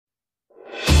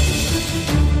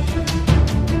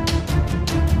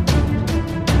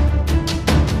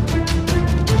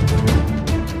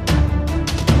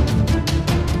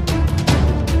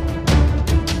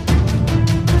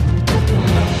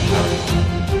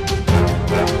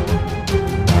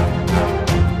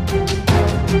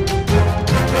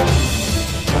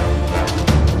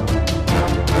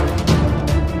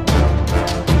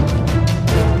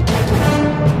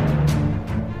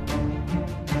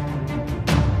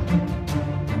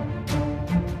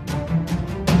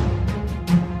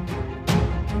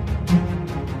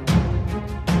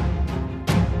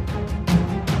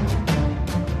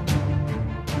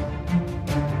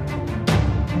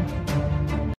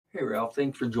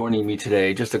thanks for joining me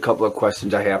today. Just a couple of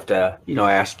questions I have to,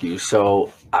 ask you.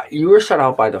 So, you were shut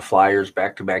out by the Flyers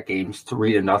back-to-back games,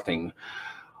 3-0.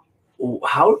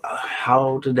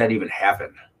 How did that even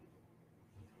happen?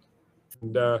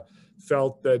 And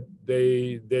felt that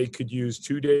they could use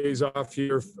 2 days off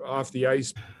here off the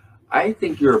ice. I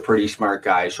think you're a pretty smart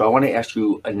guy, so I want to ask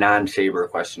you a non-Saber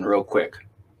question real quick.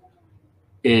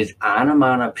 Is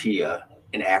onomatopoeia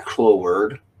an actual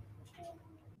word?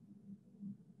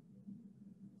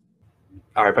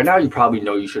 All right, by now you probably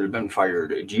know you should have been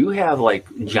fired. Do you have like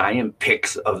giant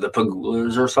pics of the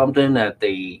Pagulas or something that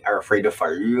they are afraid to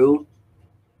fire you?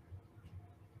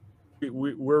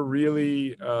 We're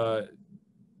really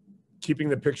keeping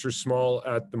the picture small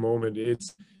at the moment.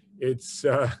 It's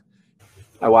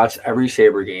I watch every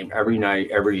Saber game every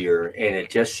night, every year, and it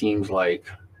just seems like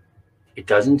it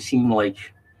doesn't seem like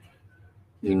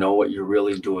you know what you're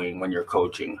really doing when you're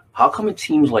coaching. How come it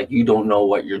seems like you don't know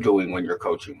what you're doing when you're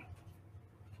coaching?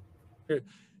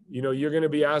 You're going to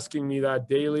be asking me that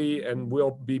daily, and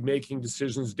we'll be making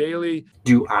decisions daily.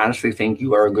 Do you honestly think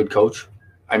you are a good coach?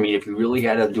 I mean, if you really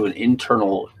had to do an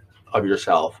internal of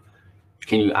yourself,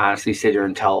 can you honestly sit here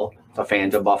and tell the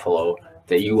fans of Buffalo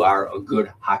that you are a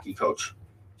good hockey coach?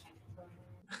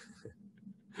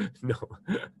 No,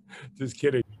 just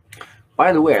kidding.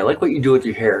 By the way, I like what you do with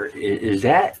your hair. Is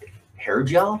that hair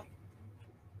gel?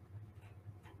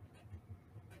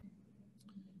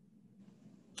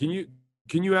 Can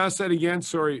you ask that again?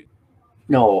 Sorry.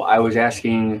 No, I was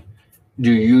asking,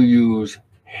 do you use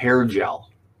hair gel?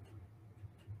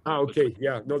 Oh, okay.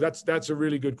 Yeah. No, that's a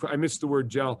really good. I missed the word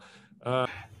gel.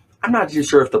 I'm not too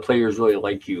sure if the players really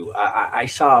like you. I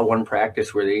saw one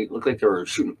practice where they looked like they were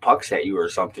shooting pucks at you or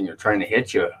something, or trying to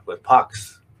hit you with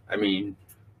pucks. I mean,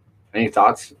 any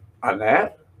thoughts on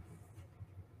that?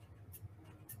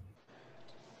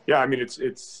 Yeah, I mean,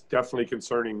 it's definitely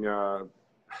concerning.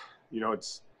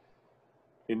 It's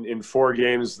in 4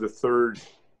 games, the third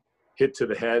hit to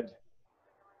the head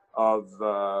of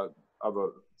a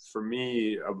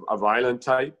violent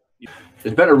type.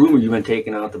 There's been a rumor you've been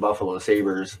taking out the Buffalo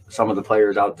Sabres, some of the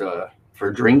players out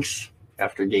for drinks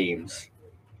after games.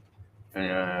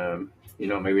 And,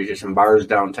 maybe just in bars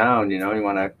downtown, you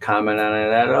want to comment on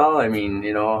that at all? I mean,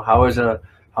 how's the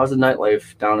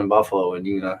nightlife down in Buffalo when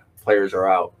the players are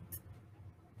out?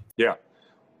 Yeah.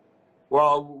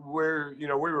 Well, we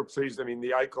were pleased. I mean,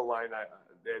 the Eichel line,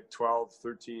 they had 12,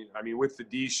 13. I mean, with the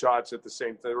D shots at the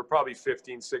same time, there were probably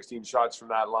 15, 16 shots from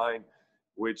that line,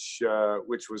 which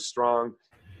was strong.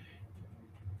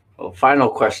 Well, final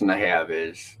question I have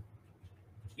is,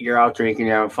 you're out drinking,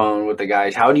 you're having fun with the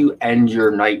guys. How do you end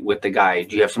your night with the guys?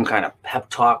 Do you have some kind of pep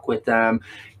talk with them?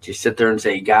 Do you sit there and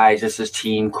say, guys, this is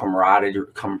team camaraderie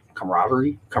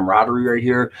right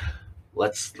here.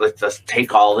 Let's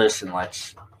take all this and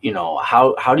let's,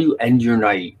 how do you end your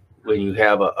night when you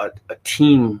have a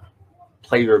team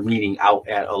player meeting out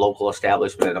at a local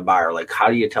establishment at a bar? Like, how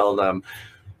do you tell them,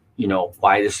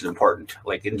 why this is important?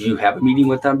 Like, do you have a meeting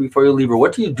with them before you leave, or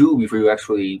what do you do before you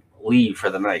actually leave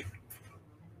for the night?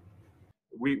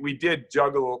 We did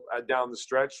juggle down the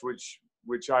stretch, which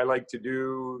I like to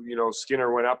do.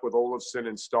 Skinner went up with Olofsson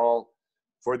and Stahl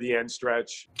for the end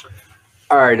stretch.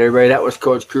 All right, everybody, that was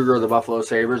Coach Kruger of the Buffalo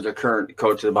Sabres, the current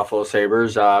coach of the Buffalo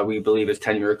Sabres. We believe his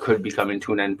tenure could be coming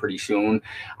to an end pretty soon.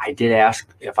 I did ask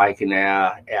if I can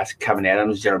ask Kevyn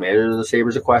Adams, general manager of the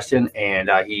Sabres, a question, and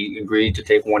he agreed to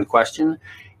take one question,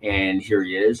 and here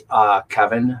he is.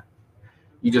 Kevin,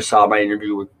 you just saw my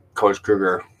interview with Coach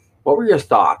Kruger. What were your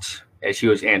thoughts as he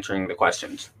was answering the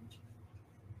questions?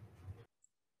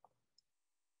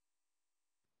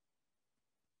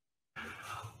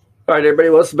 All right, everybody,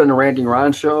 well, this has been the Ranting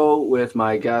Ron Show with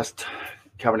my guest,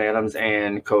 Kevyn Adams,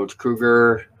 and Coach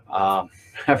Kruger.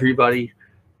 Everybody,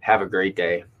 have a great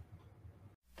day.